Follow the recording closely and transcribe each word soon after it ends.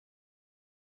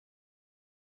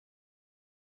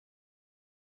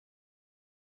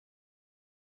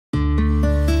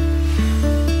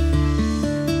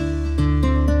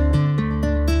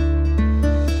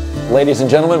Ladies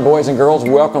and gentlemen, boys and girls,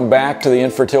 welcome back to the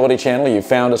Infertility channel. You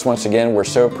found us once again. We're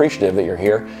so appreciative that you're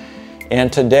here.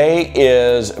 And today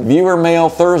is Viewer Mail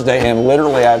Thursday, and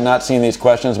literally I've not seen these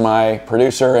questions. My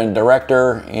producer and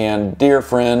director and dear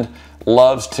friend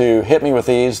loves to hit me with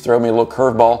these, throw me a little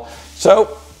curveball.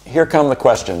 So here come the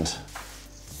questions.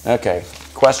 Okay,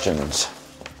 questions.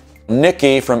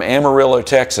 Nikki from Amarillo,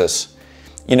 Texas.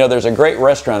 You know, there's a great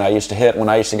restaurant I used to hit when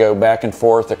I used to go back and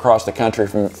forth across the country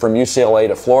from UCLA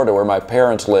to Florida, where my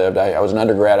parents lived. I was an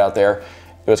undergrad out there.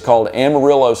 It was called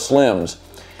Amarillo Slims.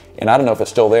 And I don't know if it's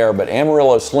still there, but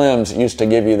Amarillo Slims used to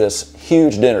give you this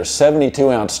huge dinner,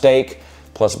 72-ounce steak,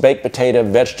 plus baked potato,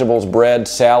 vegetables, bread,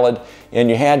 salad, and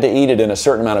you had to eat it in a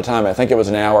certain amount of time. I think it was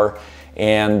an hour.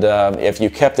 And if you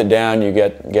kept it down, you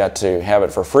got to have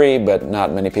it for free, but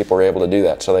not many people were able to do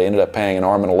that. So they ended up paying an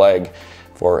arm and a leg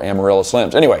for Amarillo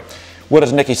Slims. Anyway, what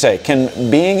does Nikki say? Can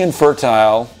being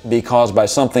infertile be caused by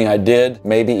something I did,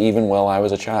 maybe even while I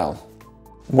was a child?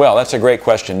 Well, that's a great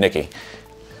question, Nikki.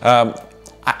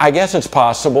 I guess it's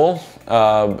possible,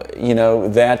 you know,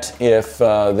 that if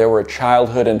there were a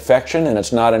childhood infection, and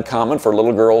it's not uncommon for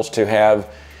little girls to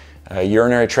have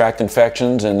urinary tract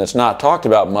infections, and it's not talked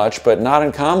about much, but not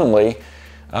uncommonly,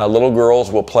 little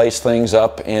girls will place things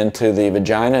up into the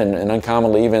vagina and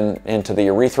uncommonly even into the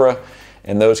urethra,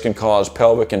 and those can cause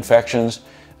pelvic infections.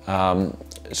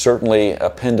 Certainly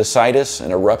appendicitis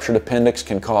and a ruptured appendix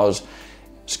can cause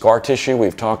scar tissue.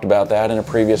 We've talked about that in a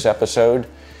previous episode.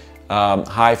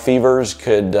 High fevers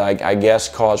could, I guess,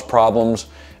 cause problems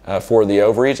for the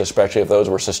ovaries, especially if those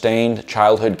were sustained.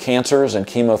 Childhood cancers and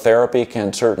chemotherapy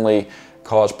can certainly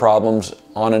cause problems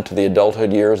on into the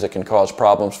adulthood years that can cause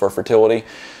problems for fertility.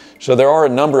 So there are a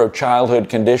number of childhood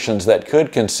conditions that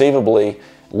could conceivably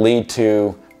lead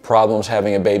to problems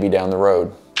having a baby down the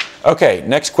road. Okay,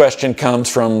 next question comes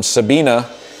from Sabina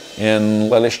in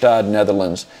Lelystad,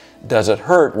 Netherlands. Does it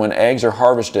hurt when eggs are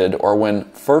harvested or when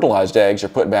fertilized eggs are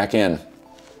put back in?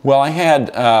 Well, I had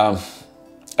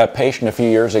a patient a few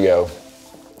years ago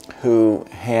who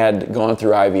had gone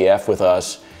through IVF with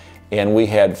us, and we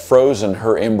had frozen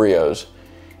her embryos.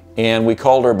 And we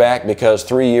called her back because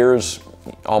 3 years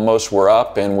almost were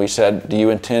up, and we said, do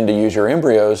you intend to use your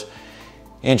embryos?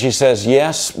 And she says,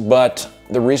 yes, but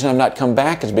the reason I'm not come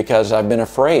back is because I've been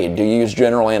afraid. Do you use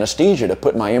general anesthesia to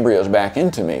put my embryos back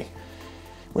into me?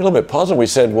 We're a little bit puzzled. We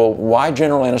said, well, why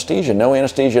general anesthesia? No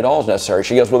anesthesia at all is necessary.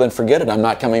 She goes, well, then forget it. I'm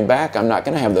not coming back. I'm not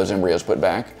going to have those embryos put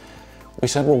back. We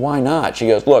said, well, why not? She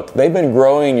goes, look, they've been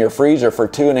growing in your freezer for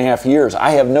 2.5 years.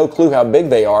 I have no clue how big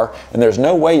they are, and there's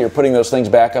no way you're putting those things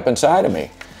back up inside of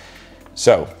me.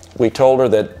 So we told her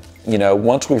that, you know,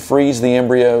 once we freeze the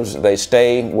embryos, they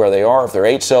stay where they are. If they're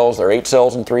 8 cells, they're 8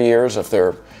 cells in 3 years. If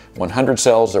they're 100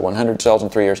 cells, they're 100 cells in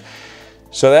 3 years.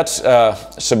 So that's,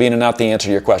 Sabina, not the answer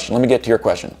to your question. Let me get to your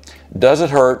question. Does it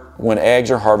hurt when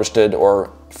eggs are harvested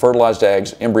or fertilized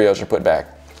eggs, embryos are put back?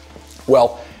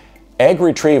 Well, egg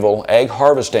retrieval, egg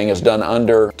harvesting is done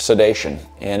under sedation,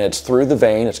 and it's through the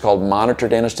vein. It's called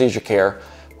monitored anesthesia care,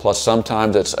 plus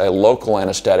sometimes it's a local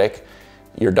anesthetic.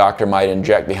 Your doctor might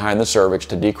inject behind the cervix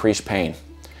to decrease pain.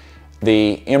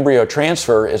 The embryo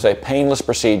transfer is a painless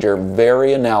procedure,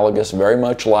 very analogous, very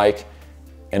much like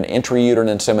an intrauterine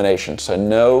insemination. So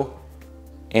no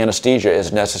anesthesia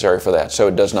is necessary for that, so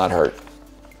it does not hurt.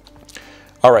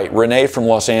 All right, Renee from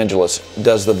Los Angeles.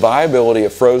 Does the viability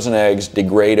of frozen eggs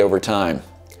degrade over time?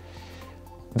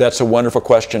 That's a wonderful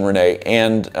question, Renee.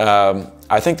 And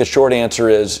I think the short answer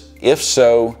is, if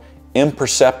so,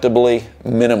 imperceptibly,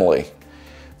 minimally.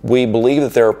 We believe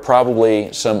that there are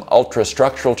probably some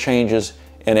ultrastructural changes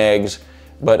in eggs,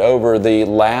 but over the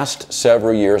last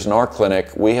several years in our clinic,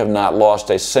 we have not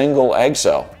lost a single egg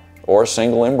cell or a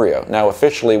single embryo. Now,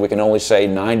 officially, we can only say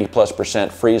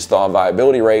 90+% freeze-thaw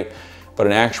viability rate, but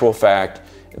in actual fact,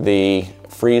 the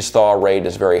freeze-thaw rate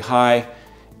is very high.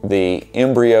 The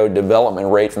embryo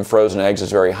development rate from frozen eggs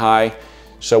is very high.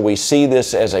 So we see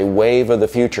this as a wave of the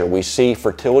future. We see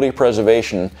fertility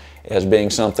preservation as being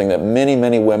something that many,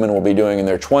 many women will be doing in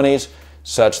their 20s,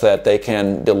 such that they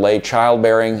can delay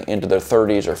childbearing into their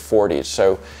 30s or 40s.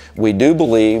 So we do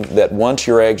believe that once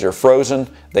your eggs are frozen,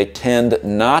 they tend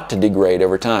not to degrade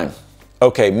over time.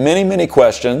 Okay, many, many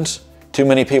questions, too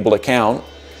many people to count,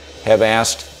 have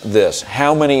asked this: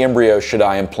 how many embryos should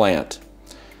I implant?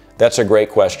 That's a great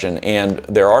question, and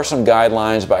there are some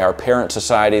guidelines by our parent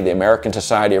society, the American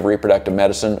Society of Reproductive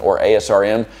Medicine, or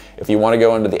ASRM. If you want to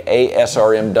go into the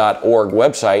asrm.org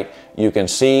website, you can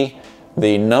see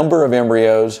the number of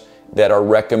embryos that are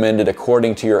recommended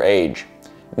according to your age.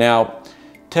 Now,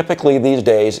 typically these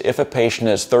days, if a patient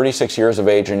is 36 years of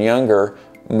age and younger,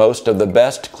 most of the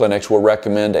best clinics will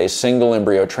recommend a single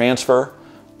embryo transfer,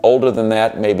 Older than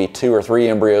that, maybe 2 or 3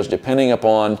 embryos, depending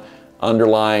upon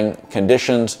underlying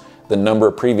conditions, the number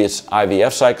of previous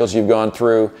IVF cycles you've gone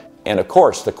through, and of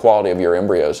course, the quality of your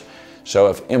embryos. So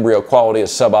if embryo quality is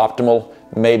suboptimal,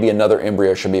 maybe another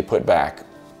embryo should be put back.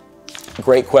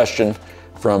 Great question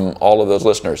from all of those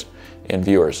listeners and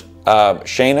viewers.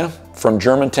 Shayna from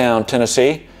Germantown,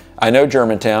 Tennessee. I know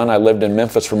Germantown. I lived in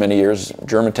Memphis for many years.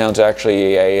 Germantown's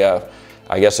actually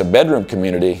I guess a bedroom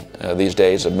community these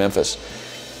days of Memphis.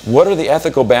 What are the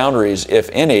ethical boundaries, if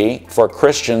any, for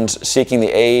Christians seeking the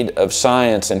aid of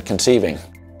science in conceiving?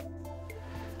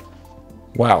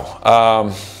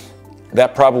 Wow.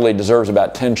 That probably deserves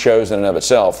about 10 shows in and of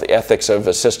itself, the ethics of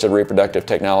assisted reproductive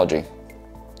technology.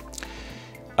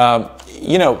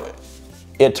 You know,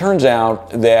 it turns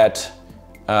out that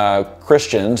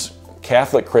Christians,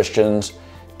 Catholic Christians,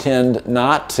 tend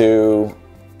not to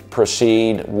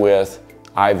proceed with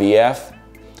IVF.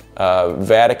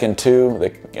 Vatican II,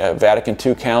 the Vatican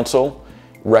II Council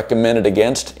recommended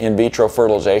against in vitro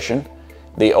fertilization.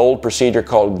 The old procedure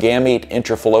called gamete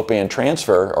intrafallopian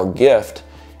transfer, or GIFT,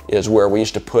 is where we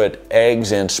used to put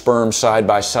eggs and sperm side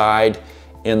by side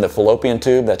in the fallopian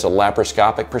tube. That's a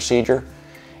laparoscopic procedure.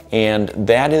 And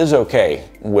that is okay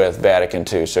with Vatican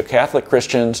II. So Catholic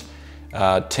Christians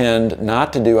tend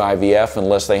not to do IVF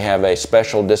unless they have a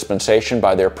special dispensation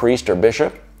by their priest or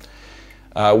bishop,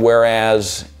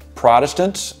 whereas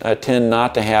Protestants tend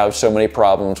not to have so many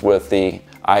problems with the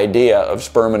idea of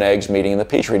sperm and eggs meeting in the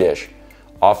petri dish.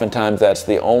 Oftentimes that's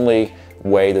the only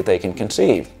way that they can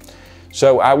conceive.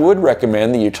 So I would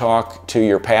recommend that you talk to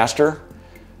your pastor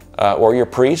or your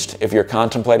priest if you're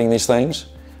contemplating these things.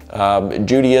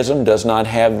 Judaism does not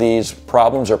have these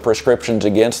problems or prescriptions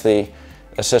against the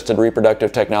assisted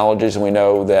reproductive technologies, and we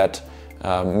know that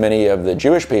many of the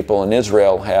Jewish people in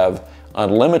Israel have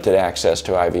unlimited access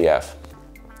to IVF.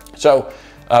 So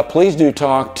please do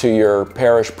talk to your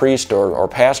parish priest or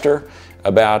pastor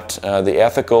about the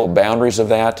ethical boundaries of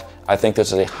that. I think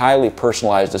this is a highly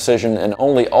personalized decision, and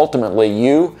only ultimately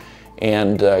you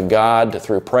and God,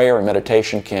 through prayer and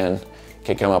meditation, can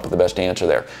come up with the best answer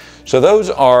there. So those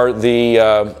are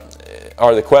the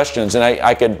questions,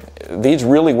 and these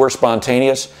really were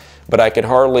spontaneous, but I could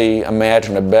hardly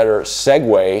imagine a better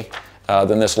segue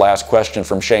than this last question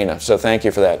from Shayna. So thank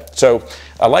you for that. So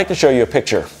I'd like to show you a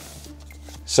picture.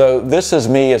 So this is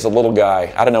me as a little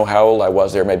guy. I don't know how old I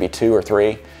was there, maybe 2 or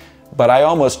 3, but I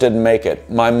almost didn't make it.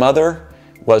 My mother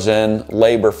was in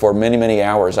labor for many, many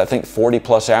hours, I think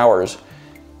 40+ hours.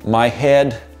 My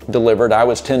head delivered. I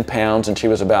was 10 pounds and she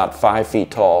was about 5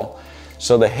 feet tall.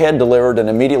 So the head delivered and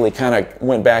immediately kind of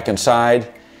went back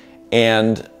inside,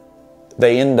 and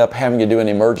they ended up having to do an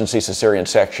emergency cesarean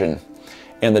section.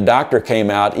 And the doctor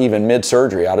came out even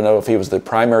mid-surgery. I don't know if he was the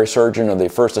primary surgeon or the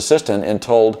first assistant, and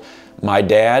told my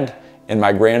dad and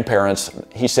my grandparents,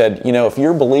 he said, you know, if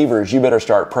you're believers, you better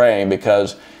start praying,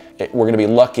 because we're going to be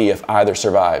lucky if either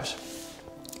survives.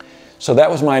 So that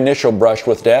was my initial brush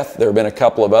with death. There have been a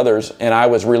couple of others, and I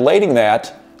was relating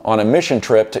that on a mission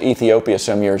trip to Ethiopia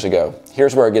some years ago.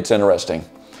 Here's where it gets interesting.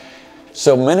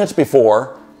 So minutes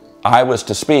before I was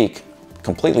to speak,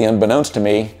 completely unbeknownst to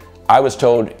me, I was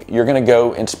told, you're going to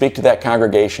go and speak to that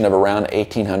congregation of around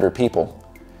 1,800 people.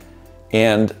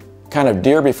 And kind of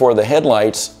deer before the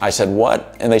headlights, I said,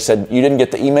 what? And they said, you didn't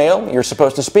get the email? You're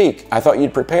supposed to speak. I thought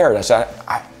you'd prepared. I said,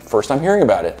 first I'm hearing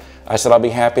about it. I said, I'll be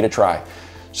happy to try.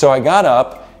 So I got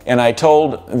up and I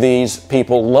told these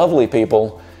people, lovely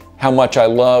people, how much I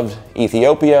loved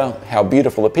Ethiopia, how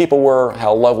beautiful the people were,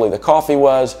 how lovely the coffee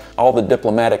was, all the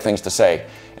diplomatic things to say.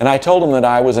 And I told them that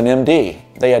I was an MD.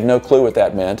 They had no clue what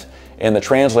that meant, and the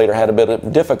translator had a bit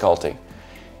of difficulty.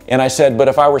 And I said, but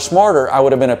if I were smarter, I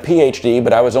would have been a PhD,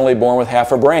 but I was only born with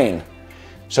half a brain.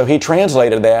 So he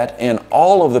translated that, and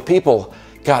all of the people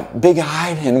got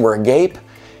big-eyed and were agape.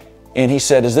 And he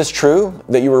said, is this true,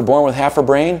 that you were born with half a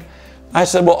brain? I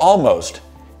said, well, almost.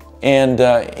 And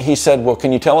he said, well,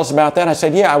 can you tell us about that? I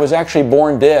said, yeah, I was actually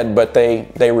born dead, but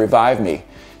they revived me.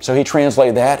 So he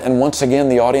translated that, and once again,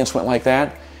 the audience went like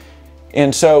that.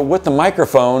 And so with the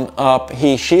microphone up,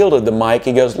 he shielded the mic.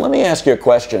 He goes, let me ask you a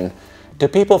question. Do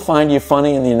people find you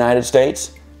funny in the United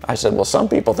States? I said, well, some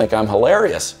people think I'm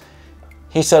hilarious.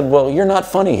 He said, well, you're not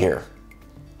funny here.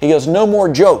 He goes, no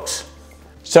more jokes.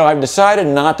 So I've decided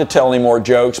not to tell any more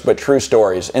jokes, but true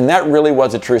stories. And that really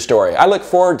was a true story. I look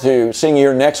forward to seeing you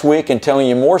here next week and telling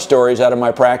you more stories out of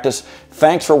my practice.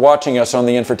 Thanks for watching us on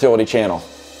the Infertility channel.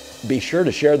 Be sure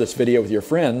to share this video with your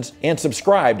friends and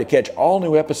subscribe to catch all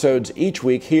new episodes each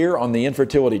week here on the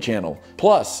Infertility channel.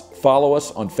 Plus, follow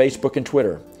us on Facebook and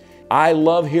Twitter. I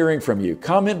love hearing from you.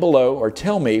 Comment below or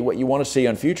tell me what you want to see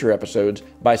on future episodes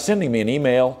by sending me an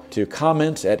email to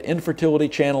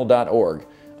comments@infertilitychannel.org.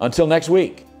 Until next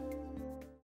week,